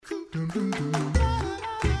You're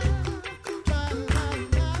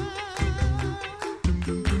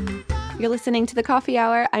listening to The Coffee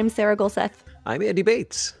Hour. I'm Sarah Golseth. I'm Andy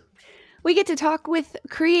Bates. We get to talk with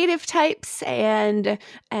creative types and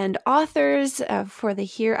authors for the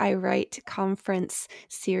Here I Write conference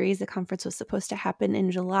series. The conference was supposed to happen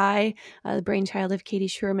in July, the brainchild of Katie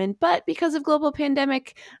Schuermann, but because of global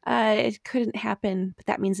pandemic, it couldn't happen. But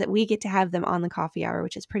that means that we get to have them on the Coffee Hour,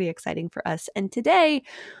 which is pretty exciting for us. And today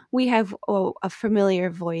we have a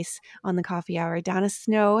familiar voice on the Coffee Hour. Donna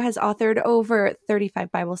Snow has authored over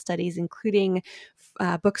 35 Bible studies, including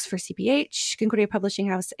books for CPH, Concordia Publishing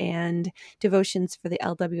House, and devotions for the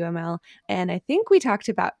LWML. And I think we talked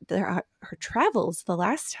about her travels the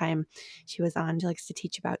last time she was on. She likes to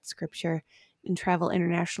teach about scripture and travel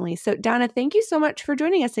internationally. So Donna, thank you so much for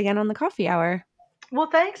joining us again on the Coffee Hour. Well,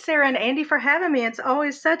 thanks, Sarah and Andy, for having me. It's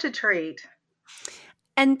always such a treat.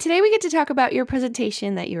 And today we get to talk about your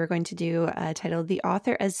presentation that you were going to do titled The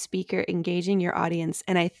Author as Speaker, Engaging Your Audience.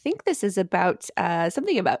 And I think this is about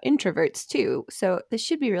something about introverts too. So this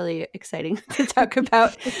should be really exciting to talk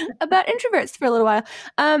about introverts for a little while.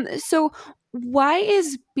 So why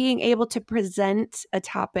is being able to present a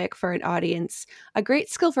topic for an audience a great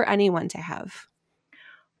skill for anyone to have?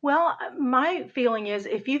 Well, my feeling is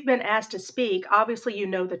if you've been asked to speak, obviously you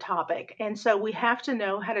know the topic. And so we have to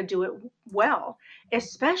know how to do it well,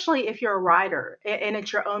 especially if you're a writer and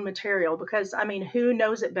it's your own material, because I mean, who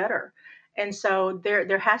knows it better? And so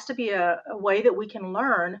there has to be a way that we can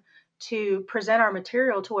learn to present our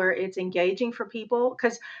material to where it's engaging for people.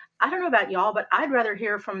 Because I don't know about y'all, but I'd rather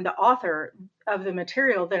hear from the author of the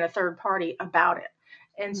material than a third party about it.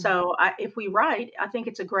 And so if we write, I think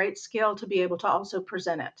it's a great skill to be able to also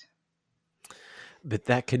present it. But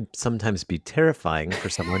that could sometimes be terrifying for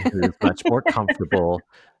someone who is much more comfortable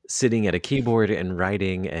sitting at a keyboard and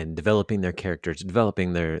writing and developing their characters,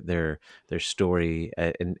 developing their story,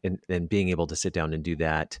 and being able to sit down and do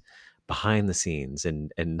that behind the scenes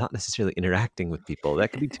and not necessarily interacting with people.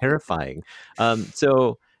 That could be terrifying.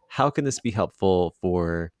 So how can this be helpful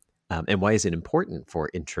for, and why is it important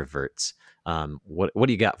for introverts? What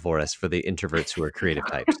do you got for us for the introverts who are creative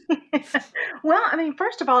types? Well, I mean,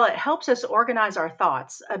 first of all, it helps us organize our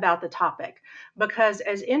thoughts about the topic because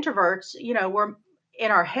as introverts, we're in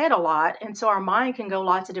our head a lot. And so our mind can go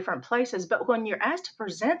lots of different places. But when you're asked to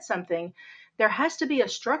present something, there has to be a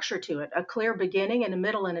structure to it, a clear beginning and a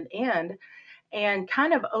middle and an end, and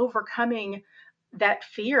kind of overcoming that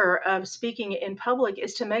fear of speaking in public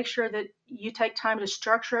is to make sure that you take time to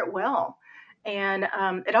structure it well. And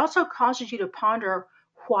it also causes you to ponder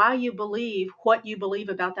why you believe what you believe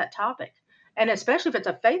about that topic. And especially if it's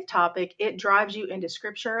a faith topic, it drives you into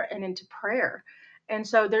scripture and into prayer. And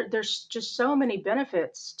so there's just so many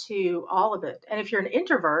benefits to all of it. And if you're an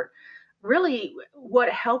introvert, really what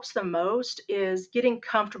helps the most is getting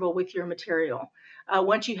comfortable with your material.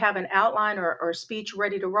 Once you have an outline or speech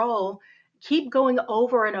ready to roll, keep going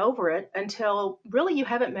over and over it until really you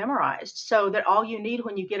have it memorized so that all you need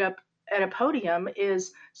when you get up at a podium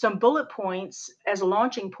is some bullet points as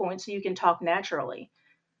launching points so you can talk naturally.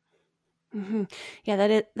 Mm-hmm. Yeah,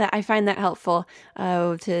 that I find that helpful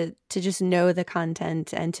to just know the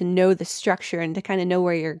content and to know the structure and to kind of know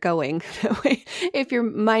where you're going. That way, if your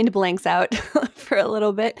mind blanks out for a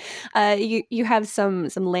little bit, you have some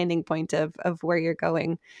landing point of where you're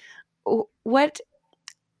going.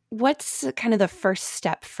 What's kind of the first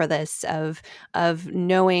step for this of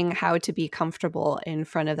knowing how to be comfortable in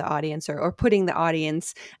front of the audience or putting the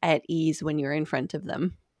audience at ease when you're in front of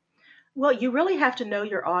them? Well, you really have to know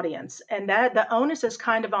your audience, and that the onus is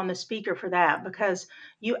kind of on the speaker for that because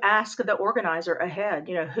you ask the organizer ahead,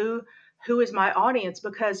 who is my audience?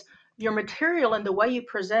 Because your material and the way you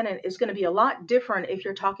present it is going to be a lot different if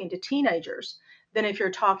you're talking to teenagers than if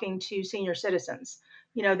you're talking to senior citizens.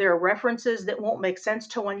 There are references that won't make sense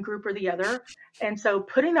to one group or the other. And so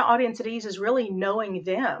putting the audience at ease is really knowing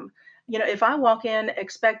them. If I walk in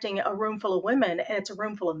expecting a room full of women and it's a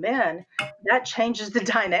room full of men, that changes the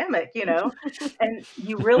dynamic, and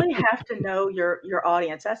you really have to know your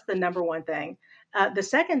audience. That's the number one thing. The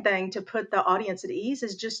second thing to put the audience at ease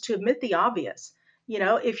is just to admit the obvious.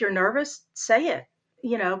 If you're nervous, say it.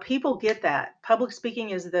 People get that. Public speaking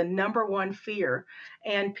is the number one fear.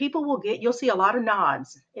 And you'll see a lot of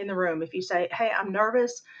nods in the room if you say, hey, I'm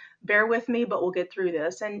nervous, bear with me, but we'll get through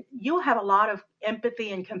this. And you'll have a lot of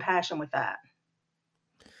empathy and compassion with that.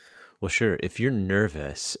 Well, sure. If you're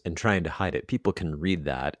nervous and trying to hide it, people can read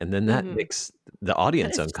that, and then that Mhm. makes the That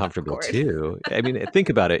audience is uncomfortable awkward. too. I mean, think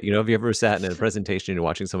about it. Have you ever sat in a presentation and you're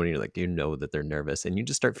watching someone and you're like, that they're nervous, and you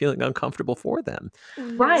just start feeling uncomfortable for them.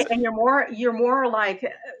 Right, Mhm. and you're more like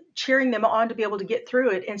cheering them on to be able to get through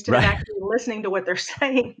it instead of Right. actually listening to what they're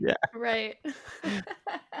saying. Yeah. Right.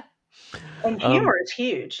 And Um, humor is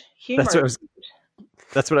huge. that's Humor what is I was.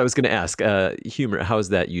 That's what I was going to ask. Humor. How is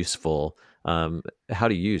that useful? How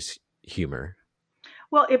to use humor?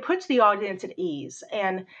 Well, it puts the audience at ease,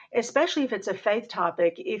 and especially if it's a faith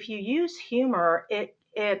topic, if you use humor, it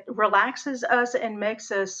relaxes us and makes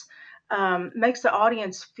the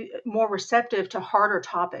audience more receptive to harder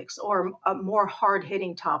topics or a more hard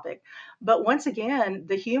hitting topic. But once again,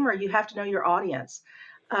 the humor, you have to know your audience.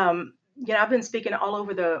 I've been speaking all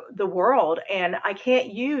over the world, and I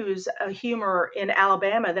can't use a humor in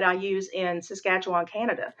Alabama that I use in Saskatchewan,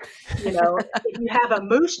 Canada. If you have a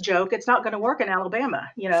moose joke, it's not going to work in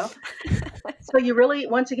Alabama. So you really,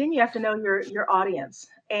 once again, you have to know your audience,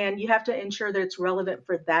 and you have to ensure that it's relevant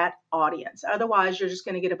for that audience. Otherwise, you're just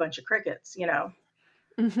going to get a bunch of crickets.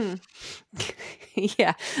 Mhm.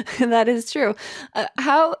 Yeah, that is true.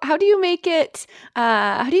 How do you make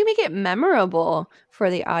it memorable for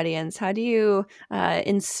the audience? How do you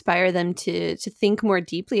inspire them to think more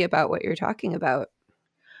deeply about what you're talking about?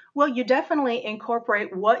 Well, you definitely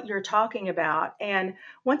incorporate what you're talking about. And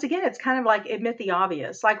once again, it's kind of like admit the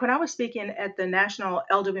obvious. Like when I was speaking at the National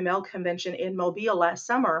LWML convention in Mobile last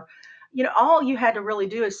summer, all you had to really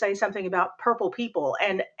do is say something about purple people,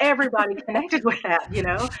 and everybody connected with that.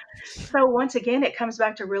 So once again, it comes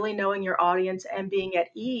back to really knowing your audience and being at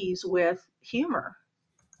ease with humor.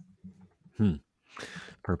 Hmm.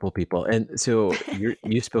 Purple people. And so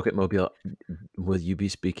you spoke at Mobile. Will you be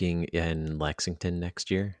speaking in Lexington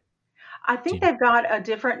next year? I Do think you? they've got a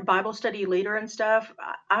different Bible study leader and stuff.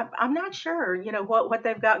 I'm not sure, what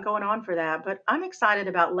they've got going on for that, but I'm excited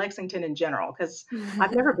about Lexington in general because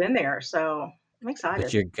I've never been there, so I'm But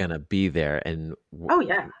excited. you're gonna be there, and Oh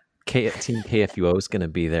yeah. Team KFUO is gonna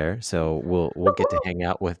be there, so we'll get to Woohoo! hang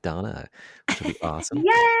out with Donna, which will be awesome. Um,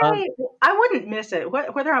 Yay! I wouldn't miss it.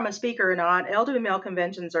 Whether I'm a speaker or not, LWML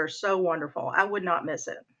conventions are so wonderful. I would not miss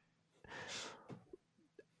it.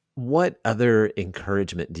 what other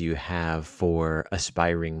encouragement do you have for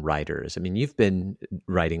aspiring writers? I mean, you've been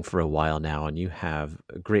writing for a while now, and you have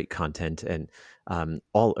great content and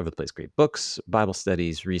all over the place. Great books, Bible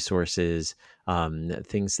studies, resources,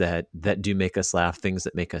 things that do make us laugh, things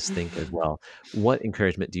that make us think as well. What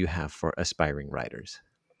encouragement do you have for aspiring writers?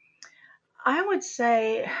 I would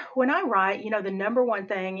say when I write, the number one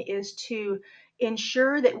thing is to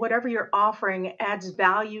ensure that whatever you're offering adds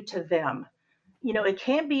value to them. It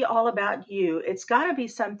can't be all about you. It's got to be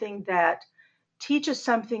something that teaches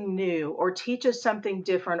something new or teaches something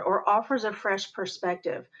different or offers a fresh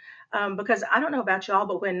perspective. Because I don't know about y'all,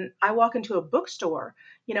 but when I walk into a bookstore,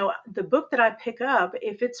 the book that I pick up,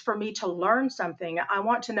 if it's for me to learn something, I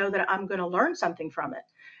want to know that I'm going to learn something from it.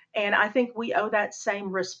 And I think we owe that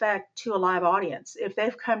same respect to a live audience. If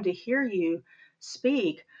they've come to hear you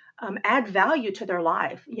speak, add value to their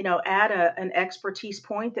life, add an expertise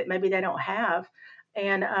point that maybe they don't have.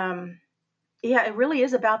 And yeah, it really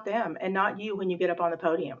is about them and not you when you get up on the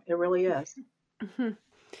podium. It really is. Mhm.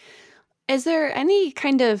 Is there any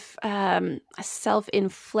kind of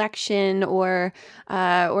self-inflection or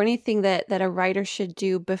anything that a writer should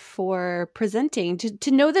do before presenting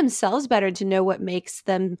to know themselves better, to know what makes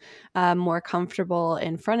them more comfortable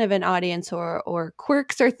in front of an audience, or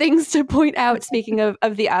quirks or things to point out? Speaking of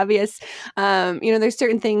the obvious, there's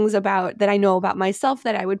certain things about that I know about myself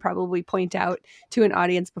that I would probably point out to an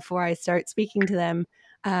audience before I start speaking to them.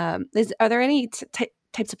 Are there any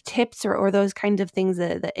types of tips or those kinds of things,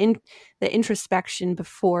 the introspection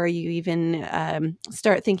before you even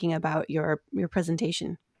start thinking about your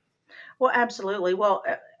presentation? Well, absolutely. Well,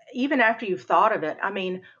 even after you've thought of it, I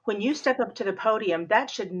mean, when you step up to the podium, that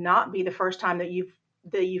should not be the first time that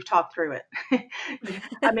you've talked through it.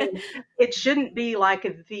 I mean, it shouldn't be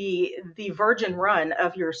like the virgin run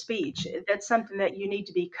of your speech. That's something that you need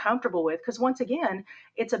to be comfortable with because once again,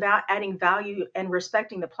 it's about adding value and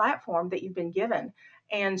respecting the platform that you've been given.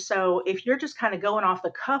 And so if you're just kind of going off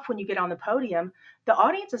the cuff when you get on the podium, the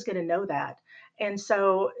audience is going to know that. And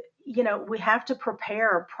so we have to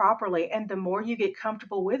prepare properly. And the more you get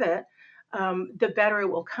comfortable with it, the better it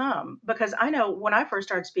will come. Because I know when I first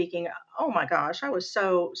started speaking, oh my gosh, I was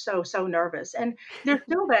so, so, so nervous. And there's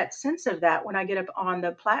still that sense of that when I get up on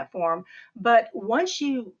the platform. But once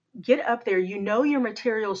you get up there, you know your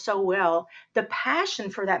material so well, the passion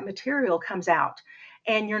for that material comes out.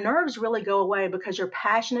 And your nerves really go away because you're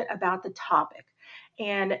passionate about the topic.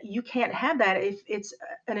 And you can't have that if it's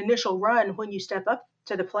an initial run when you step up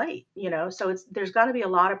to the plate, So there's got to be a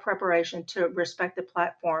lot of preparation to respect the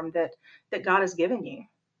platform that God has given you.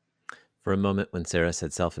 For a moment, when Sarah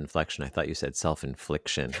said self-inflection, I thought you said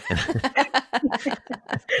self-infliction.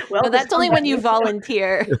 Well, no, that's only when you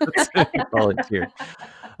volunteer. Volunteer.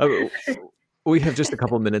 We have just a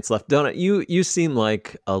couple minutes left. Donna, you seem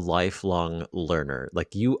like a lifelong learner.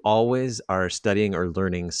 Like you always are studying or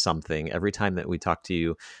learning something. Every time that we talk to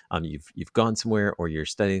you, you've gone somewhere or you're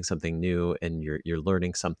studying something new and you're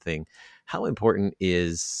learning something. How important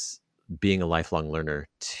is being a lifelong learner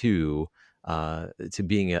to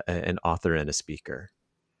being an author and a speaker?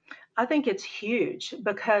 I think it's huge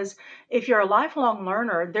because if you're a lifelong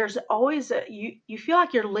learner, there's always you feel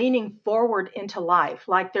like you're leaning forward into life.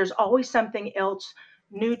 Like there's always something else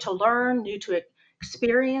new to learn, new to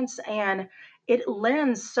experience, and it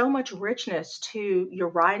lends so much richness to your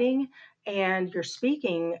writing and your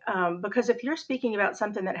speaking. Because if you're speaking about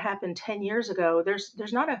something that happened 10 years ago,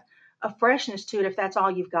 there's not a freshness to it if that's all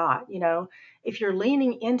you've got. If you're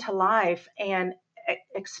leaning into life and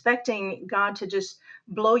expecting God to just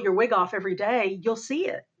blow your wig off every day, you'll see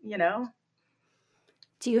it.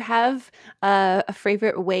 Do you have a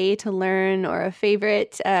favorite way to learn or a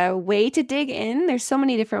favorite way to dig in? There's so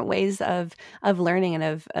many different ways of learning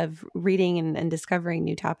and of reading and discovering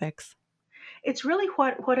new topics. It's really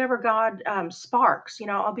whatever God sparks.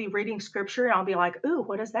 I'll be reading scripture and I'll be like, ooh,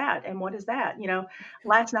 what is that? And what is that?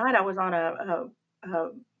 Last night I was on a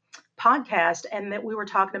podcast and that we were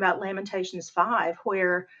talking about Lamentations 5,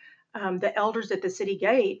 where the elders at the city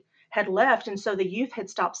gate had left. And so the youth had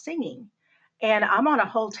stopped singing. And I'm on a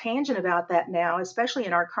whole tangent about that now, especially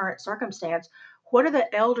in our current circumstance. What are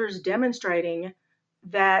the elders demonstrating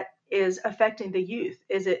that is affecting the youth?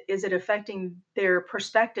 Is it affecting their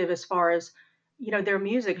perspective as far as, their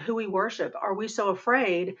music, who we worship? Are we so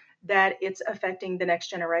afraid that it's affecting the next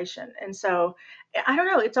generation? And so I don't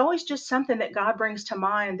know, it's always just something that God brings to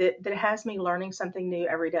mind that has me learning something new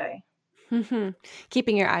every day. Mm-hmm.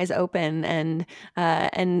 Keeping your eyes open and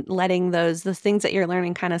letting those things that you're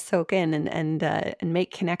learning kind of soak in and make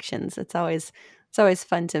connections. It's always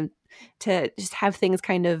fun to just have things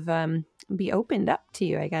kind of be opened up to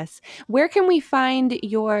you, I guess. Where can we find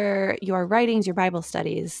your writings, your Bible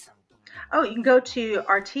studies? Oh, you can go to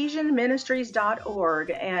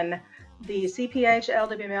artesianministries.org and the CPH,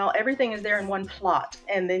 LWML, everything is there in one plot.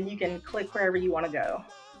 And then you can click wherever you want to go.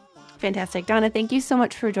 Fantastic. Donna, thank you so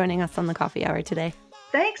much for joining us on the Coffee Hour today.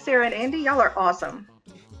 Thanks, Sarah and Andy. Y'all are awesome.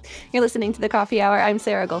 You're listening to the Coffee Hour. I'm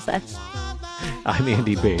Sarah Gulseth. I'm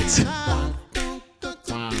Andy Bates.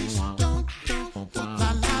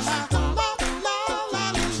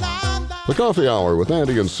 The Coffee Hour with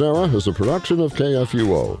Andy and Sarah is a production of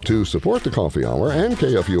KFUO. To support the Coffee Hour and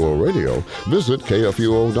KFUO Radio, visit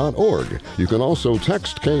KFUO.org. You can also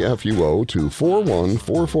text KFUO to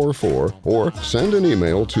 41444 or send an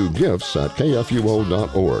email to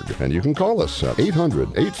gifts@KFUO.org. And you can call us at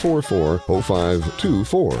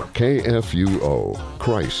 800-844-0524. KFUO.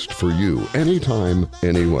 Christ for you, anytime,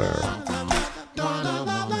 anywhere.